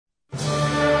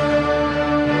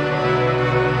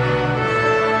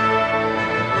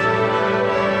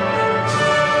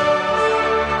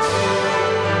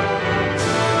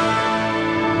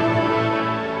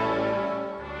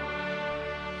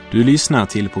Du lyssnar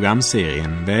till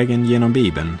programserien Vägen genom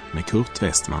Bibeln med Kurt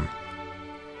Westman.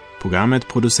 Programmet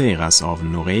produceras av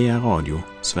Norea Radio,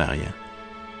 Sverige.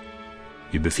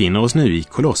 Vi befinner oss nu i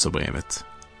Kolosserbrevet.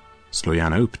 Slå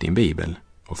gärna upp din bibel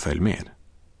och följ med.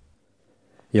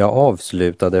 Jag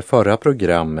avslutade förra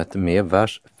programmet med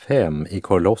vers 5 i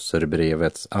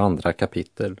Kolosserbrevets andra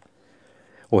kapitel.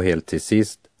 Och helt till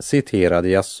sist citerade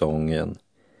jag sången: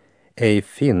 Ej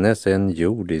finnes en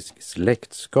jordisk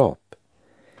släktskap,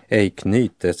 ej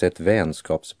knytes ett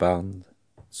vänskapsband,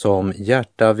 som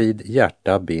hjärta vid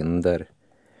hjärta binder,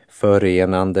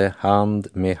 förenande hand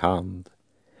med hand,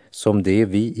 som det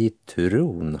vi i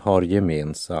tron har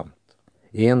gemensamt,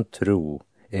 en tro,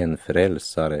 en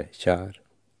frälsare kär.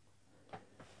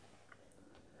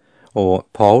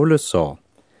 Och Paulus sa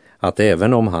att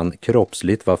även om han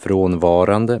kroppsligt var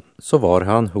frånvarande så var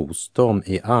han hos dem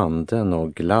i anden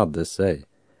och gladde sig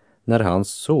när han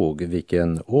såg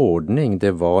vilken ordning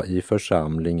det var i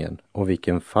församlingen och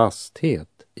vilken fasthet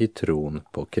i tron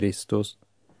på Kristus.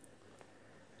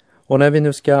 Och när vi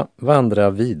nu ska vandra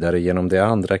vidare genom det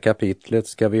andra kapitlet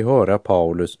ska vi höra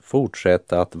Paulus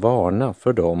fortsätta att varna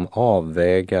för de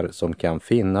avvägar som kan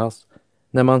finnas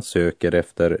när man söker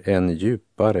efter en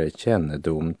djupare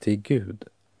kännedom till Gud.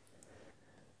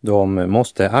 De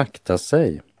måste akta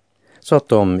sig så att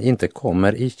de inte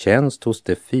kommer i tjänst hos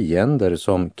de fiender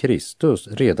som Kristus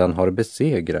redan har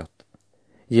besegrat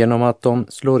genom att de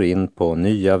slår in på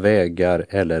nya vägar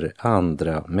eller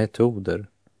andra metoder.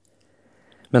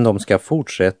 Men de ska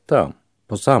fortsätta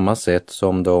på samma sätt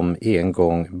som de en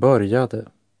gång började.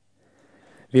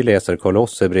 Vi läser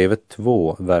Kolosserbrevet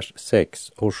 2, vers 6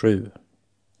 och 7.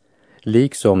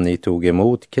 Liksom ni tog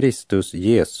emot Kristus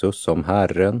Jesus som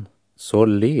Herren, så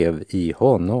lev i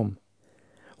honom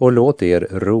och låt er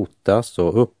rotas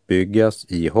och uppbyggas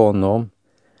i honom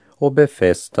och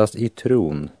befästas i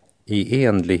tron i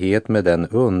enlighet med den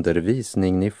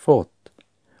undervisning ni fått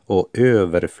och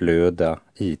överflöda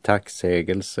i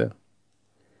tacksägelse.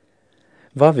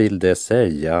 Vad vill det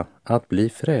säga att bli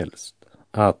frälst,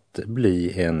 att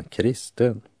bli en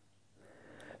kristen?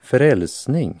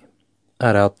 Frälsning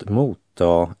är att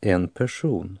motta en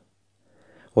person,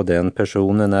 och den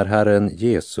personen är Herren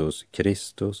Jesus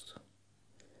Kristus.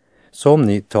 Som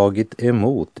ni tagit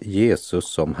emot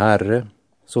Jesus som Herre,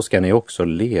 så ska ni också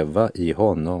leva i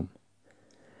honom.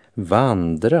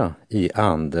 Vandra i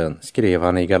anden, skrev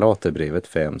han i Galaterbrevet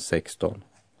 5:16.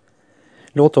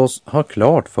 Låt oss ha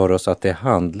klart för oss att det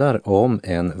handlar om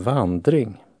en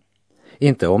vandring,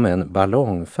 inte om en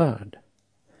ballongfärd,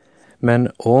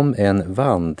 men om en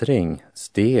vandring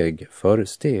steg för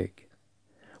steg.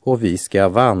 Och vi ska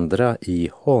vandra i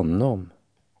honom,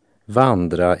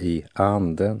 vandra i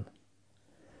anden.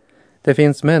 Det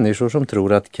finns människor som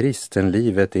tror att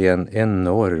kristenlivet är en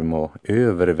enorm och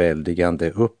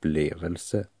överväldigande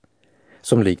upplevelse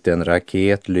som likt en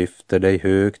raket lyfter dig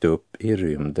högt upp i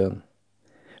rymden.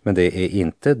 Men det är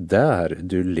inte där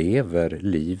du lever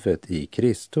livet i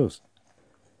Kristus,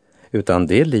 utan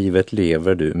det livet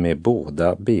lever du med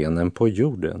båda benen på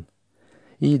jorden,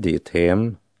 i ditt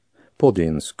hem, på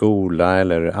din skola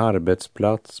eller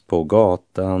arbetsplats, på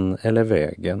gatan eller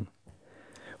vägen.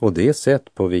 Och det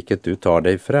sätt på vilket du tar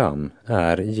dig fram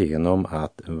är genom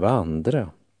att vandra.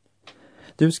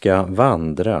 Du ska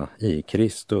vandra i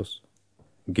Kristus.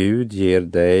 Gud ger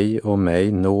dig och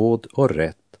mig nåd och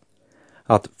rätt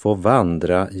att få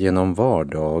vandra genom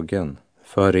vardagen,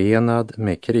 förenad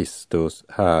med Kristus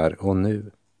här och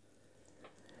nu.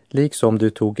 Liksom du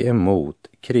tog emot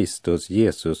Kristus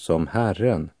Jesus som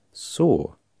Herren,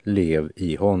 så lev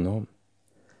i honom.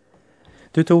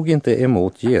 Du tog inte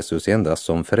emot Jesus endast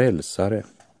som frälsare,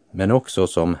 men också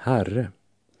som Herre.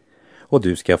 Och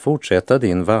du ska fortsätta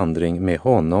din vandring med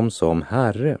honom som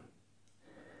Herre.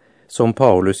 Som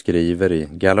Paulus skriver i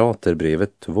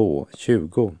Galaterbrevet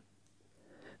 2:20.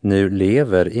 Nu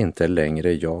lever inte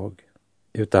längre jag,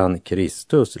 utan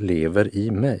Kristus lever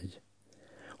i mig.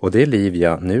 Och det liv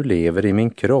jag nu lever i min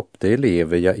kropp, det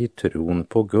lever jag i tron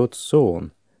på Guds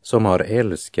son, som har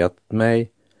älskat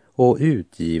mig och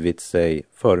utgivit sig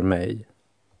för mig.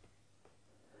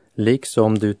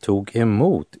 Liksom du tog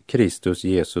emot Kristus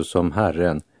Jesus som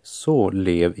Herren, så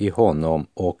lev i honom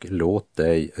och låt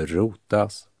dig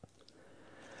rotas.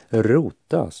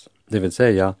 Rotas, det vill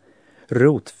säga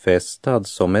rotfästad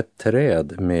som ett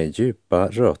träd med djupa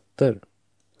rötter.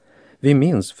 Vi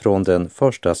minns från den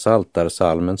första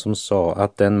psaltarpsalmen som sa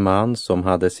att den man som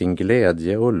hade sin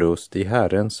glädje och lust i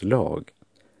Herrens lag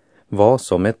var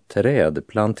som ett träd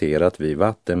planterat vid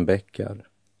vattenbäckar,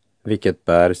 vilket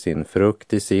bär sin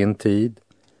frukt i sin tid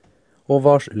och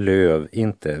vars löv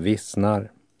inte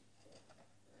vissnar.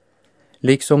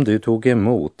 Liksom du tog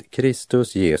emot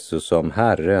Kristus Jesus som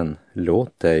Herren,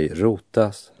 låt dig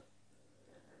rotas.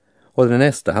 Och det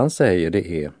nästa han säger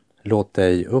det är, låt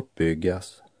dig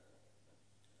uppbyggas.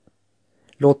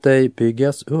 Låt dig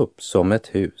byggas upp som ett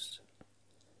hus.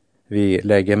 Vi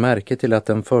lägger märke till att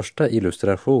den första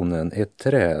illustrationen, ett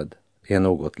träd, är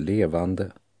något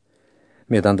levande,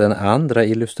 medan den andra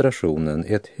illustrationen,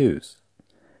 ett hus,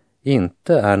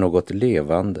 inte är något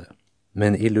levande,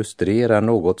 men illustrerar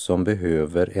något som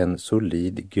behöver en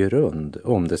solid grund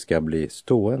om det ska bli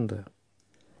stående.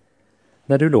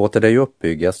 När du låter dig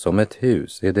uppbyggas som ett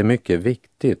hus är det mycket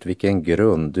viktigt vilken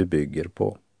grund du bygger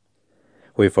på.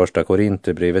 Och i första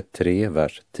Korinthierbrevet 3,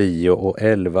 vers 10 och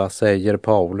 11 säger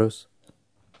Paulus: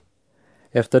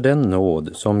 efter den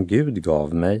nåd som Gud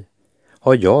gav mig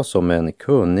har jag som en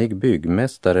kunnig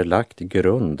byggmästare lagt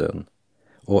grunden,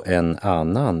 och en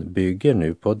annan bygger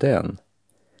nu på den.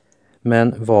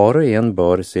 Men var och en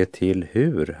bör se till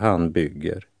hur han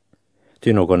bygger.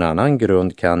 Ty någon annan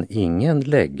grund kan ingen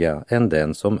lägga än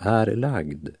den som är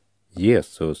lagd,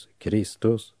 Jesus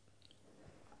Kristus.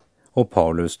 Och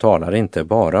Paulus talar inte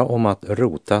bara om att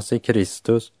rotas i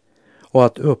Kristus och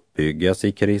att uppbyggas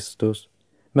i Kristus,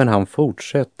 men han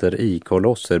fortsätter i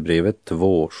Kolosserbrevet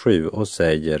 2, 7 och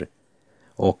säger: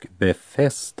 och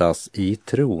befästas i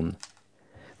tron.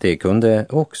 Det kunde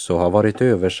också ha varit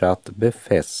översatt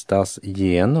befästas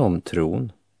genom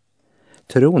tron.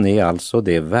 Tron är alltså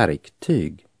det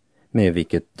verktyg med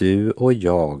vilket du och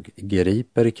jag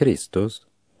griper Kristus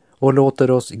och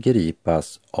låter oss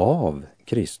gripas av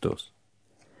Kristus.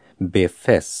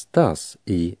 Befästas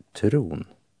i tron.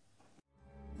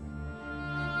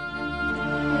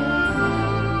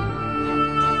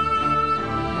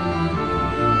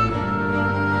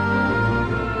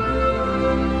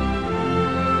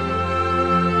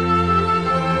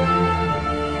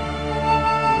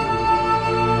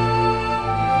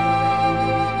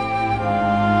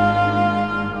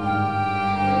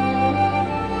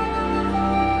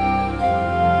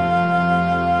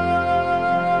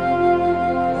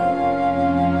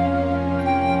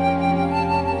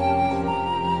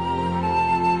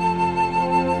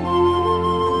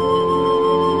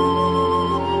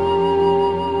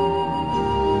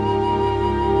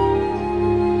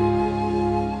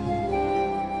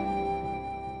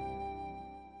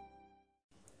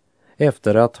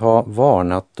 Efter att ha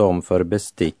varnat dem för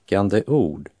bestickande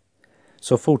ord,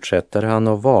 så fortsätter han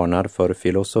och varnar för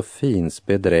filosofins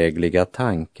bedrägliga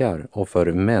tankar och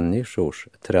för människors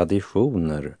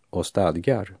traditioner och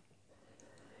stadgar.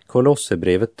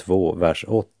 Kolosserbrevet 2, vers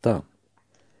 8.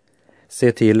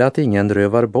 Se till att ingen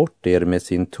rövar bort er med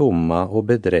sin tomma och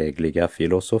bedrägliga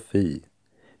filosofi,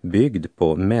 byggd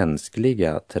på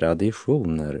mänskliga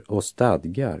traditioner och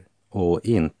stadgar och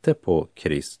inte på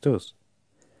Kristus.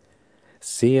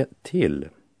 Se till,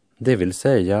 det vill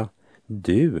säga,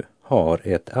 du har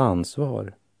ett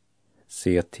ansvar.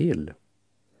 Se till.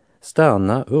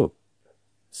 Stanna upp.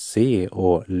 Se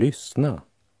och lyssna.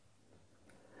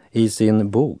 I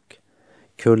sin bok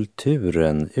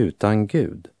Kulturen utan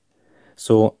Gud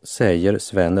så säger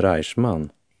Sven Reichmann: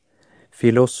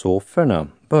 filosoferna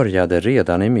började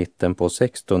redan i mitten på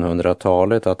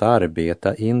 1600-talet att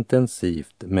arbeta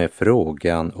intensivt med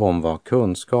frågan om vad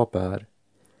kunskap är.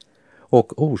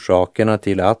 Och orsakerna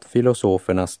till att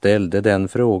filosoferna ställde den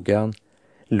frågan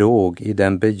låg i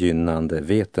den begynnande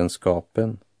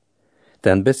vetenskapen.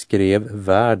 Den beskrev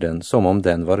världen som om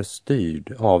den var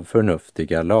styrd av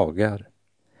förnuftiga lagar.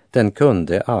 Den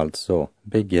kunde alltså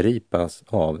begripas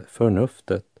av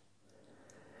förnuftet.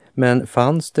 Men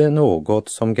fanns det något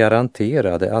som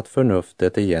garanterade att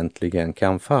förnuftet egentligen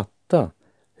kan fatta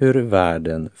hur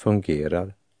världen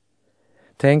fungerar?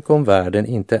 Tänk om världen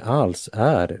inte alls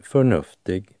är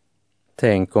förnuftig.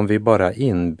 Tänk om vi bara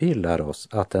inbillar oss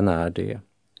att den är det.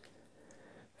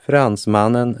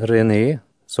 Fransmannen René,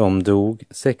 som dog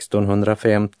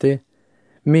 1650,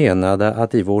 menade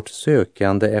att i vårt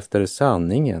sökande efter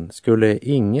sanningen skulle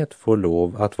inget få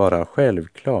lov att vara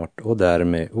självklart och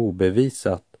därmed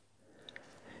obevisat,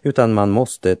 utan man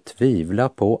måste tvivla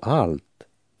på allt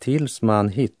tills man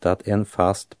hittat en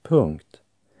fast punkt,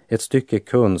 ett stycke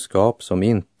kunskap som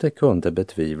inte kunde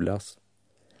betvivlas.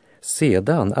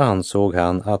 Sedan ansåg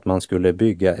han att man skulle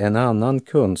bygga en annan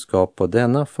kunskap på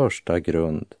denna första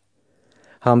grund.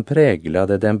 Han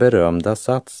präglade den berömda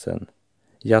satsen: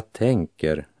 jag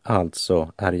tänker,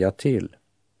 alltså är jag till.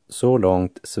 Så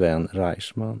långt Sven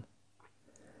Reichmann.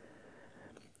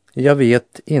 Jag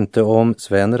vet inte om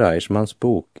Sven Reichmanns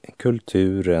bok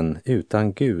Kulturen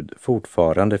utan Gud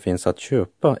fortfarande finns att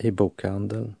köpa i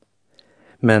bokhandeln.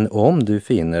 Men om du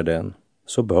finner den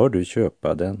så bör du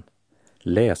köpa den,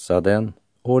 läsa den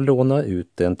och låna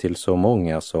ut den till så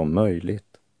många som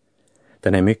möjligt.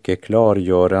 Den är mycket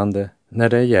klargörande när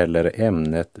det gäller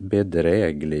ämnet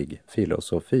bedräglig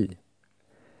filosofi.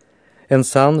 En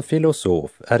sann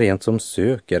filosof är en som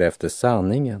söker efter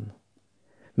sanningen,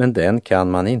 men den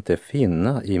kan man inte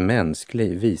finna i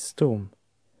mänsklig visdom,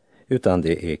 utan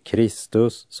det är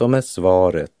Kristus som är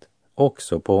svaret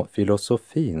också på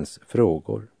filosofins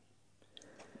frågor.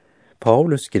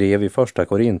 Paulus skrev i första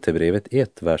Korinthierbrevet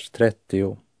 1, vers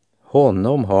 30: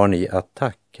 Honom har ni att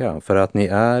tacka för att ni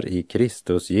är i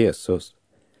Kristus Jesus,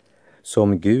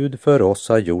 som Gud för oss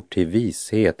har gjort till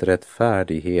vishet,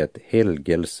 rättfärdighet,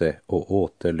 helgelse och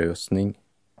återlösning.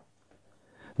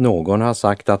 Någon har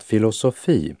sagt att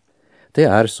filosofi, det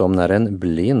är som när en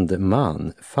blind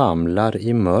man famlar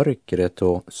i mörkret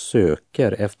och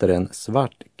söker efter en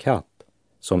svart katt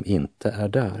som inte är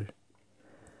där.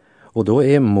 Och då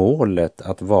är målet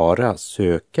att vara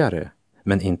sökare,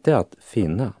 men inte att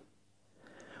finna.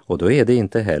 Och då är det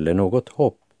inte heller något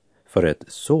hopp för ett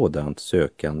sådant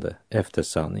sökande efter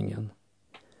sanningen.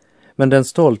 Men den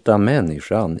stolta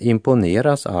människan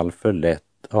imponeras alltför lätt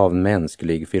av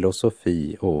mänsklig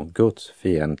filosofi och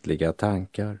gudsfientliga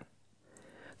tankar.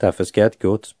 Därför ska ett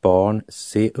Guds barn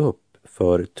se upp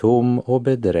för tom och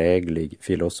bedräglig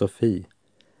filosofi,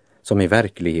 som i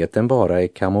verkligheten bara är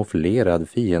kamouflerad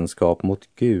fiendskap mot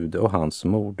Gud och hans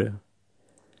mode.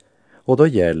 Och då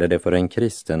gäller det för en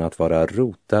kristen att vara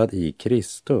rotad i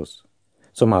Kristus,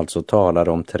 som alltså talar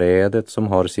om trädet som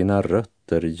har sina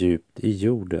rötter djupt i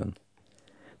jorden.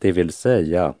 Det vill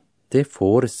säga, det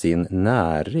får sin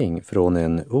näring från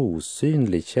en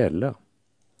osynlig källa.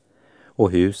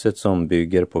 Och huset som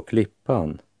bygger på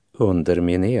klippan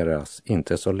undermineras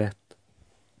inte så lätt.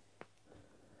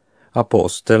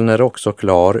 Aposteln är också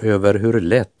klar över hur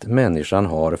lätt människan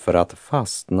har för att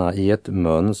fastna i ett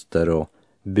mönster och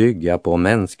bygga på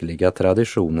mänskliga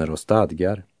traditioner och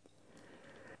stadgar.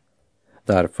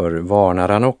 Därför varnar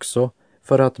han också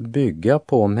för att bygga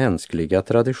på mänskliga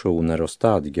traditioner och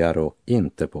stadgar och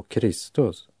inte på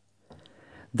Kristus.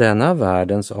 Denna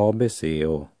världens ABC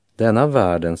och denna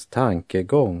världens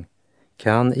tankegång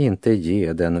kan inte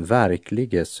ge den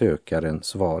verklige sökaren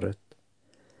svaret.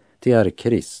 Det är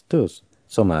Kristus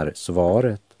som är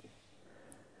svaret.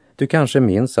 Du kanske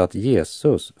minns att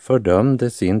Jesus fördömde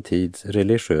sin tids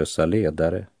religiösa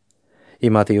ledare. I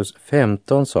Matteus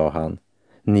 15 sa han: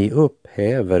 Ni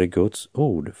upphäver Guds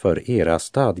ord för era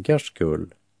stadgars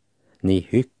skull. Ni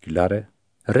hycklare,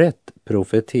 rätt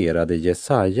profeterade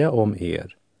Jesaja om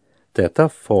er. Detta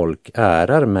folk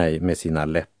ärar mig med sina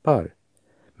läppar,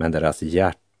 men deras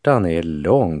hjärtan är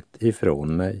långt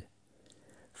ifrån mig.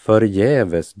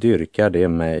 Förgäves dyrkar de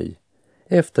mig,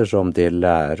 eftersom de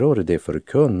läror de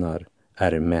förkunnar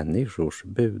är människors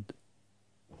bud.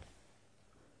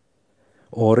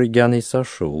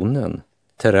 Organisationen,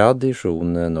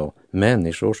 traditionen och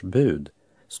människors bud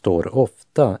står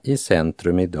ofta i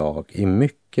centrum idag i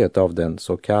mycket av den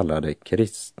så kallade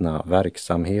kristna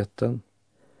verksamheten.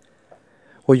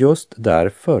 Och just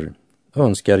därför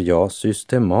önskar jag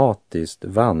systematiskt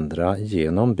vandra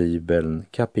genom Bibeln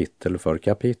kapitel för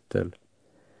kapitel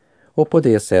och på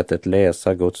det sättet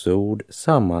läsa Guds ord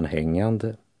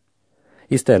sammanhängande,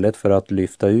 istället för att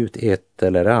lyfta ut ett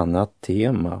eller annat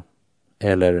tema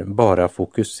eller bara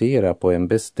fokusera på en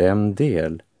bestämd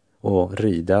del och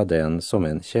rida den som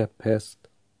en käpphäst.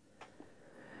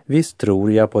 Visst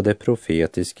tror jag på det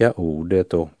profetiska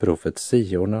ordet och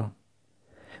profetiorna,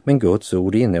 men Guds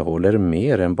ord innehåller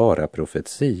mer än bara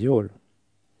profetior.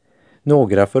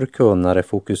 Några förkunnare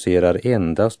fokuserar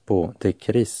endast på det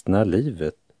kristna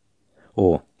livet,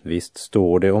 och visst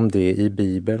står det om det i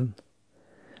Bibeln.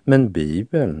 Men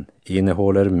Bibeln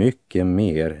innehåller mycket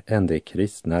mer än det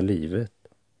kristna livet.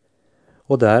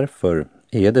 Och därför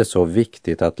är det så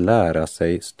viktigt att lära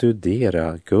sig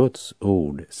studera Guds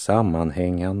ord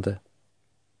sammanhängande.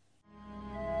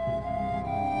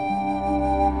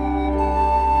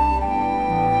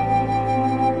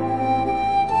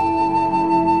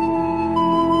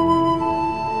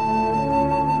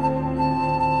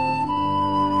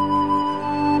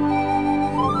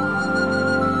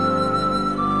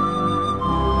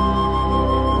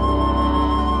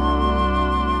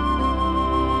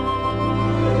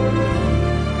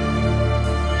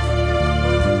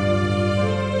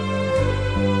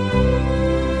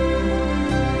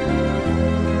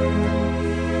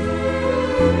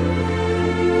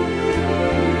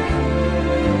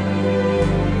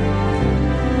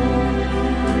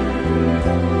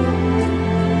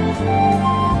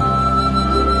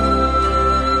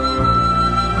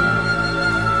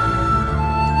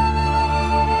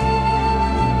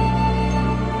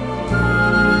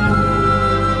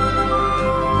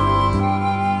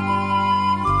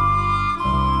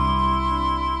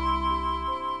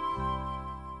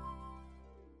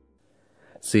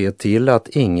 Se till att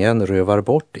ingen rövar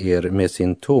bort er med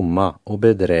sin tomma och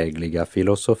bedrägliga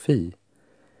filosofi,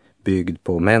 byggd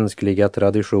på mänskliga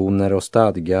traditioner och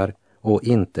stadgar och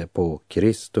inte på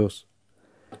Kristus.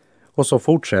 Och så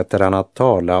fortsätter han att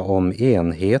tala om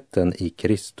enheten i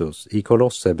Kristus i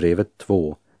Kolosserbrevet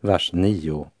 2, vers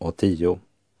 9 och 10.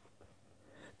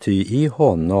 Ty i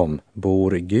honom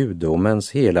bor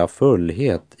gudomens hela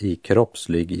fullhet i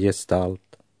kroppslig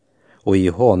gestalt, och i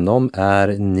honom är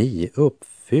ni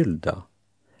uppfyllda,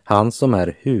 han som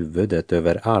är huvudet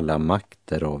över alla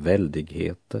makter och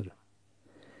väldigheter.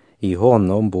 I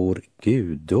honom bor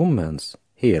gudomens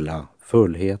hela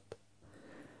fullhet.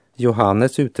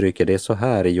 Johannes uttrycker det så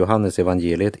här i Johannes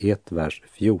evangeliet 1, vers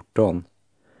 14.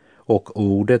 Och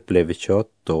ordet blev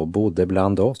kött och bodde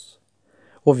bland oss.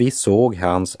 Och vi såg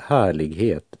hans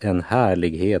härlighet, en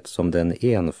härlighet som den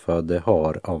enfödde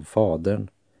har av Fadern.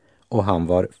 Och han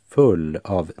var full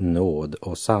av nåd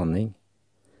och sanning.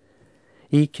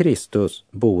 I Kristus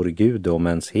bor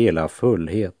gudomens hela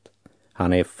fullhet.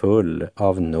 Han är full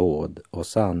av nåd och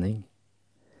sanning.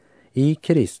 I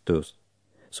Kristus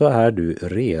så är du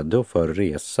redo för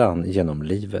resan genom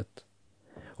livet.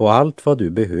 Och allt vad du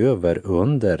behöver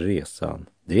under resan,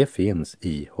 det finns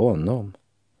i honom.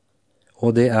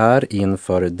 Och det är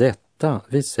inför detta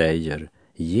vi säger,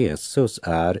 Jesus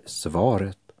är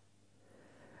svaret.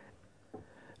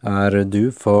 Är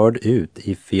du förd ut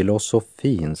i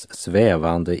filosofins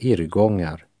svävande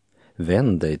irrgångar,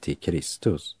 vänd dig till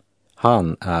Kristus.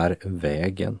 Han är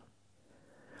vägen.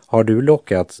 Har du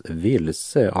lockats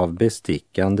vilse av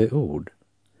bestickande ord,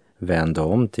 vänd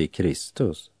om till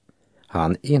Kristus.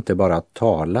 Han inte bara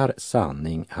talar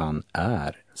sanning, han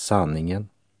är sanningen.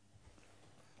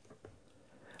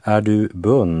 Är du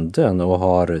bunden och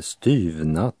har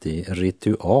styvnat i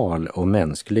ritual och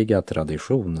mänskliga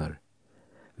traditioner,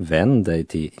 vänd dig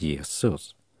till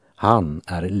Jesus. Han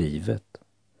är livet.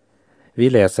 Vi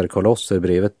läser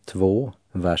Kolosserbrevet 2,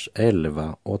 vers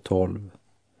 11 och 12.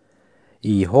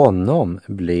 I honom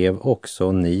blev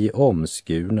också ni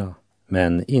omskurna,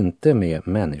 men inte med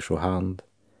människohand,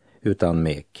 utan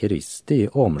med Kristi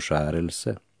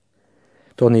omskärelse,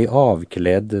 då ni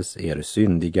avkläddes er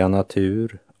syndiga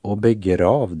natur och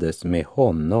begravdes med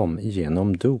honom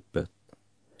genom dopet.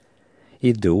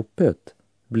 I dopet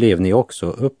blev ni också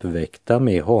uppväckta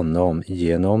med honom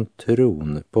genom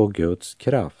tron på Guds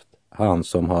kraft, han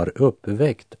som har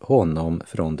uppväckt honom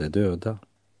från de döda.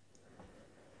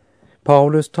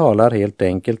 Paulus talar helt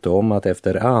enkelt om att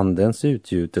efter andens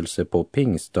utgjutelse på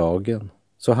pingstdagen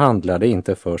så handlar det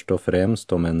inte först och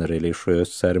främst om en religiös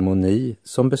ceremoni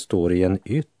som består i en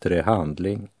yttre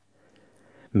handling.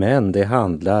 Men det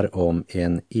handlar om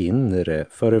en inre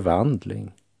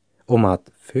förvandling, om att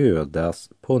födas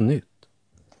på nytt.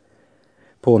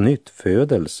 På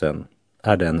nyttfödelsen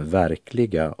är den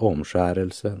verkliga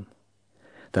omskärelsen.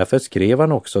 Därför skrev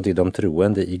han också till de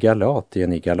troende i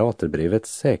Galatien i Galaterbrevet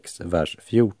 6, vers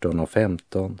 14 och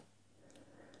 15.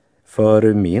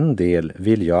 För min del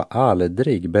vill jag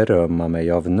aldrig berömma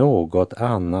mig av något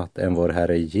annat än vår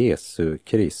Herre Jesu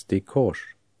Kristi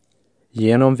kors,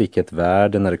 genom vilket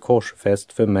världen är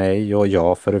korsfäst för mig och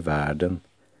jag för världen.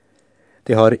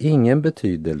 Det har ingen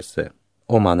betydelse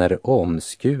om man är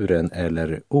omskuren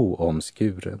eller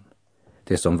oomskuren.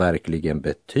 Det som verkligen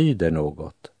betyder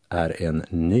något är en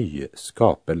ny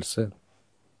skapelse.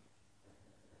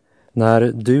 När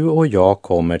du och jag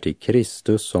kommer till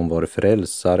Kristus som vår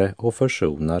frälsare och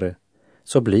försonare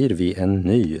så blir vi en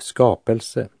ny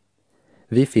skapelse.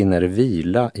 Vi finner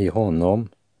vila i honom.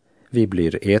 Vi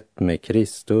blir ett med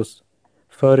Kristus,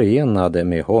 förenade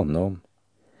med honom.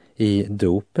 I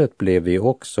dopet blev vi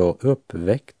också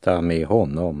uppväckta med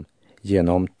honom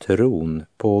genom tron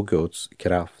på Guds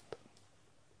kraft.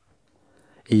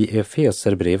 I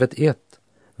Efeserbrevet 1,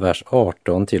 vers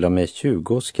 18 till och med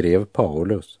 20 skrev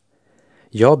Paulus: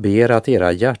 Jag ber att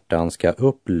era hjärtan ska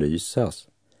upplysas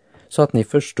så att ni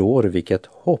förstår vilket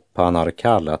hopp han har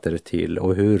kallat er till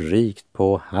och hur rikt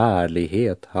på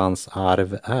härlighet hans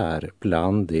arv är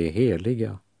bland de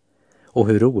heliga och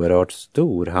hur oerhört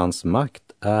stor hans makt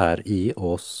är i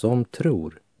oss som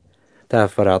tror,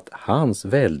 därför att hans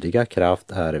väldiga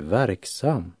kraft är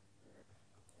verksam.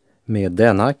 Med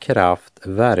denna kraft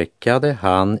verkade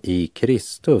han i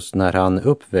Kristus när han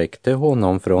uppväckte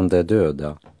honom från de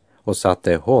döda och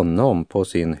satte honom på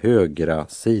sin högra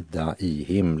sida i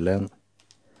himlen.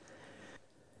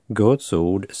 Guds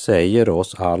ord säger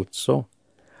oss alltså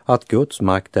att Guds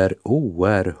makt är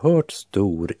oerhört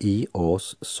stor i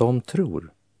oss som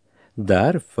tror,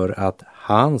 därför att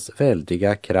hans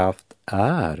väldiga kraft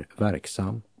är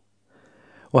verksam.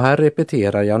 Och här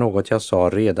repeterar jag något jag sa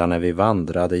redan när vi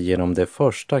vandrade genom det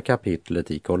första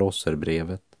kapitlet i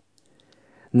Kolosserbrevet.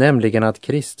 Nämligen att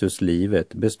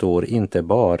Kristuslivet består inte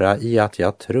bara i att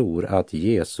jag tror att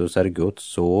Jesus är Guds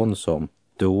son som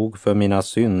dog för mina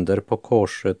synder på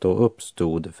korset och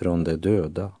uppstod från de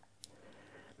döda.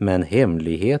 Men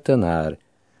hemligheten är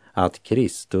att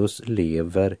Kristus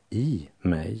lever i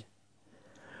mig.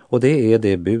 Och det är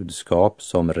det budskap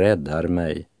som räddar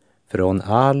mig från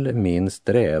all min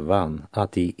strävan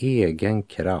att i egen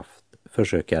kraft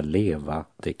försöka leva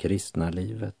det kristna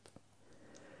livet.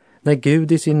 När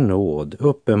Gud i sin nåd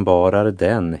uppenbarar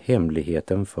den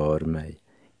hemligheten för mig,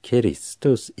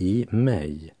 Kristus i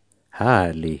mig,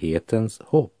 härlighetens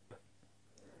hopp.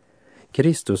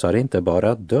 Kristus har inte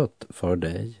bara dött för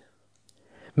dig,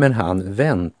 men han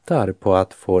väntar på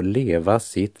att få leva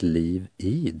sitt liv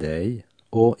i dig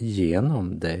och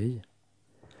genom dig.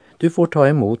 Du får ta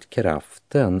emot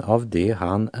kraften av det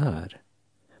han är,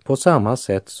 på samma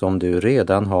sätt som du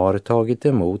redan har tagit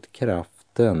emot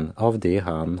kraften av det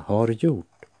han har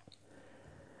gjort.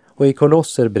 Och i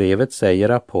Kolosserbrevet säger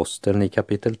aposteln i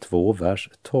kapitel 2, vers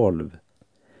 12: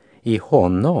 I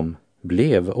honom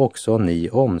blev också ni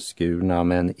omskurna,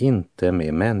 men inte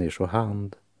med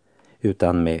människohand,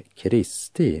 utan med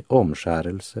Kristi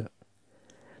omskärelse,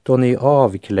 då ni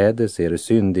avkläddes er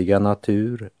syndiga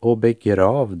natur och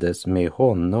begravdes med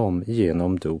honom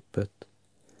genom dopet.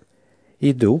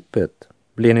 I dopet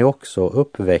blir ni också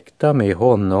uppväckta med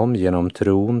honom genom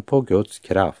tron på Guds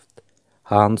kraft,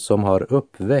 han som har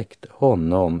uppväckt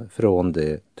honom från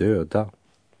de döda.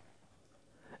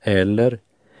 Eller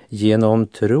genom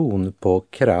tron på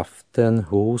kraften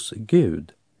hos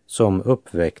Gud som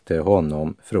uppväckte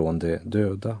honom från de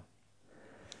döda.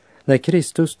 När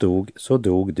Kristus dog så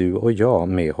dog du och jag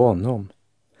med honom.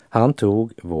 Han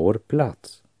tog vår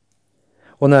plats.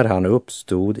 Och när han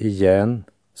uppstod igen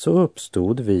så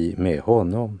uppstod vi med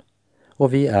honom.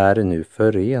 Och vi är nu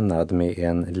förenad med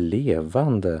en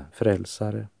levande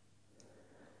frälsare.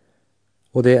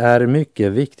 Och det är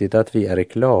mycket viktigt att vi är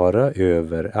klara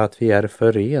över att vi är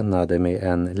förenade med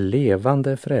en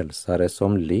levande frälsare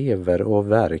som lever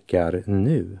och verkar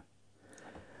nu.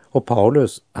 Och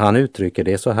Paulus, han uttrycker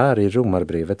det så här i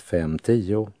Romarbrevet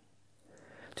 5:10.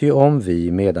 Ty om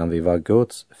vi medan vi var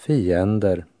Guds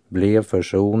fiender blev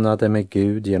försonade med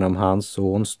Gud genom hans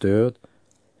sons död,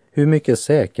 hur mycket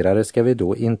säkrare ska vi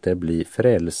då inte bli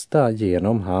frälsta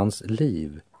genom hans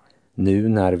liv, nu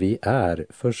när vi är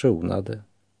försonade?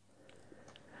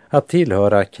 Att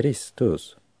tillhöra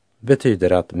Kristus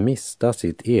betyder att mista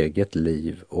sitt eget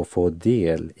liv och få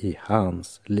del i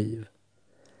hans liv.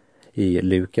 I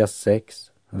Lukas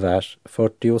 6, vers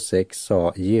 46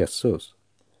 sa Jesus: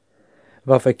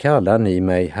 Varför kallar ni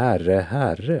mig Herre,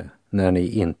 Herre, när ni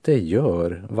inte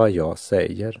gör vad jag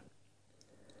säger?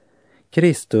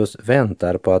 Kristus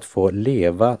väntar på att få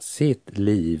leva sitt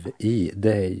liv i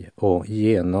dig och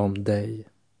genom dig.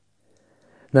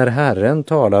 När Herren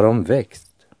talar om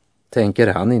växt tänker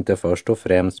han inte först och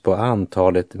främst på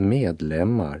antalet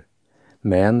medlemmar,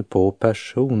 men på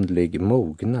personlig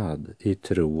mognad i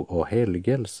tro och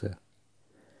helgelse.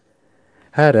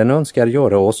 Herren önskar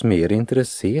göra oss mer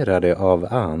intresserade av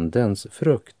andens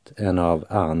frukt än av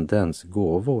andens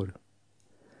gåvor.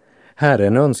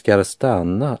 Herren önskar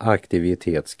stanna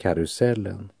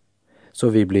aktivitetskarusellen, så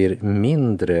vi blir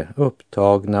mindre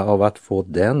upptagna av att få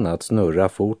den att snurra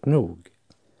fort nog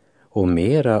och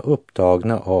mera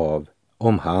upptagna av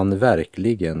om han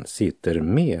verkligen sitter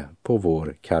med på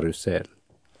vår karusell.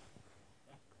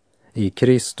 I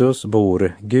Kristus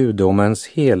bor gudomens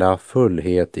hela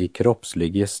fullhet i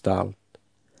kroppslig gestalt,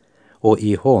 och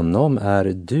i honom är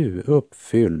du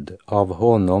uppfylld av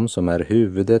honom som är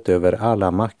huvudet över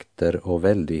alla makter och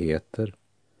väldigheter.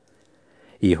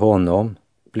 I honom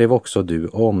blev också du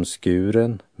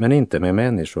omskuren, men inte med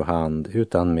människohand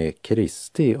utan med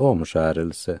Kristi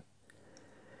omskärelse,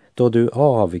 då du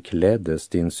avkläddes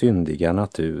din syndiga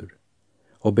natur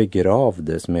och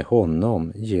begravdes med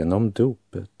honom genom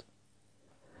dopet.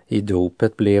 I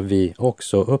dopet blev vi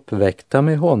också uppväckta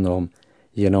med honom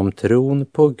genom tron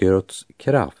på Guds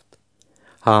kraft,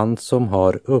 han som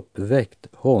har uppväckt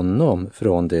honom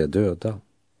från de döda.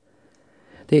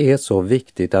 Det är så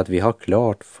viktigt att vi har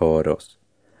klart för oss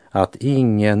att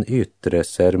ingen yttre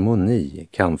ceremoni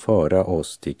kan föra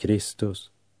oss till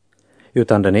Kristus,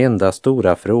 utan den enda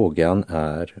stora frågan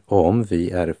är om vi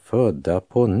är födda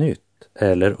på nytt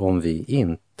eller om vi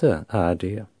inte är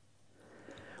det.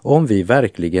 Om vi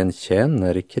verkligen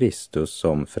känner Kristus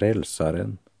som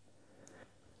frälsaren.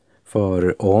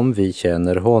 För om vi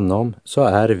känner honom så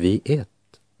är vi ett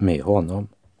med honom,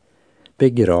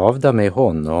 begravda med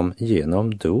honom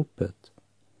genom dopet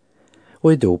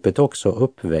och i dopet också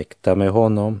uppväckta med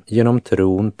honom genom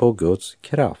tron på Guds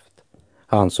kraft,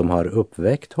 han som har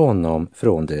uppväckt honom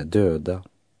från de döda.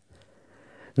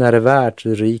 När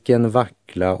världsriken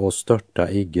vackla och störta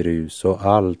i grus och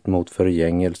allt mot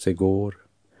förgängelse går,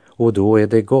 och då är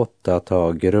det gott att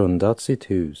ha grundat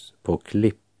sitt hus på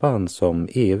klippan som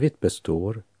evigt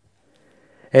består.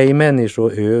 Ej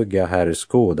människoöga här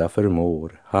skåda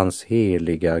förmår hans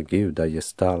heliga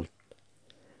gudagestalt,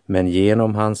 men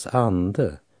genom hans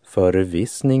ande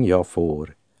förvissning jag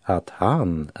får att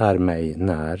han är mig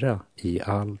nära i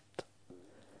allt.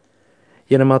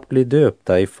 Genom att bli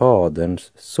döpta i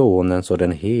Faderns, Sonens och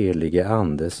den helige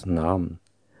Andes namn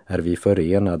är vi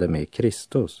förenade med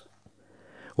Kristus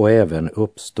och även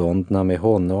uppståndna med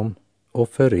honom och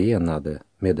förenade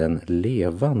med den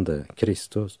levande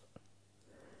Kristus.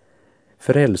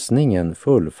 Frälsningen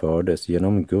fullfördes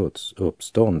genom Guds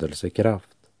uppståndelsekraft.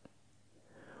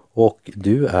 Och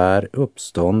du är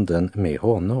uppstånden med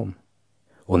honom.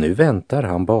 Och nu väntar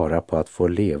han bara på att få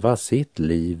leva sitt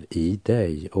liv i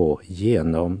dig och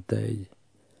genom dig.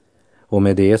 Och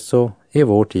med det så är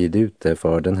vår tid ute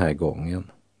för den här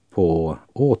gången. På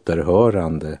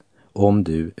återhörande om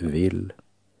du vill.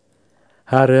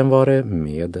 Herren vare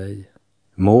med dig.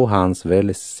 Må hans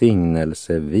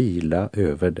välsignelse vila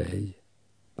över dig.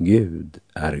 Gud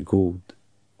är god.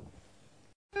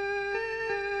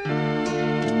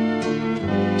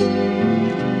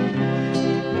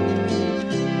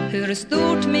 Hur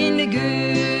stort min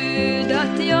Gud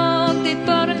att jag ditt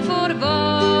barn får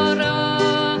vara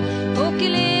och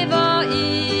leva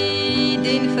i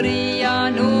din fria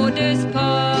nådes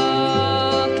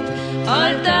pakt.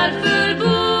 Allt är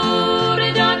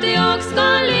fullbordat, jag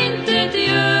skall intet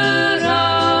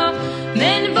göra,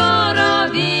 men bara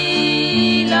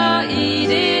vila i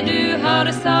det du har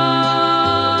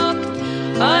sagt.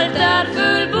 Allt är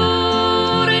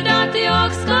fullbordat,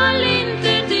 jag skall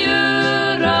intet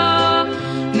göra,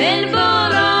 men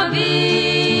bara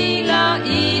vila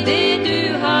i det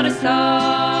du har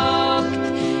sagt.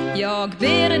 Jag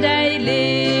ber dig,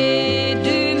 led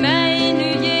du mig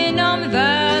nu genom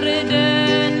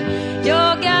världen.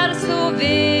 Jag är så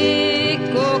vek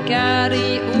och är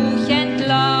i okänt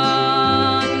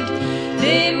land.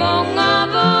 Det många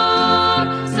var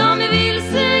som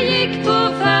vilse gick på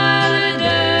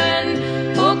färden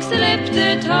och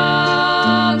släppte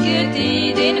taget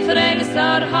i din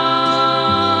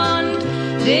frälsarhand.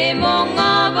 Det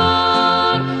många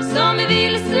var som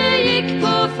vilse gick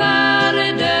på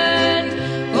färden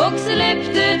och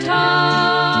släppte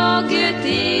taget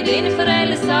i din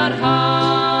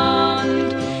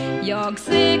frälsarhand. Jag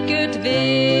säkert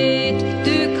vet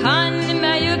du kan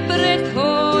mig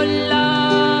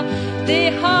upprätthålla,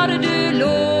 det har du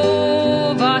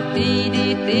lovat i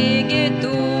ditt eget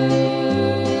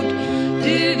ord.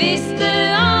 Du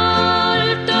visste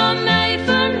allt om mig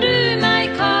förrän du mig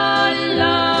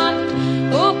kallat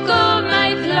och gav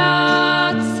mig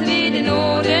plats vid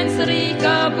nådens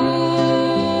rika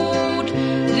bord.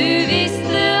 Du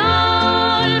visste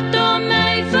allt om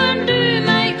mig förrän du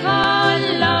mig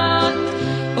kallat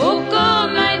och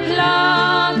gav mig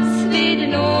plats vid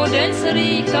nådens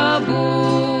rika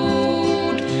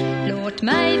bord. Låt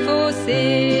mig få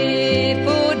se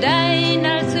på dig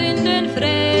när synden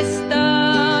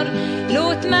frestar.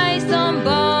 Låt mig som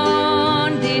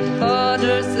barn ditt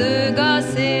faders öga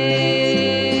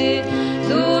se.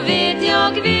 Då vet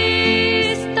jag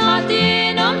visst att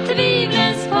genom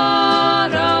tvivlens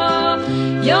fara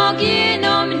jag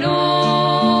genom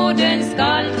nåden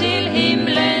skall till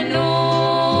himlen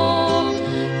nå.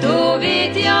 Då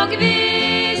vet jag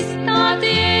visst att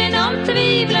genom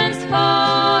tvivlens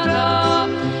fara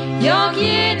jag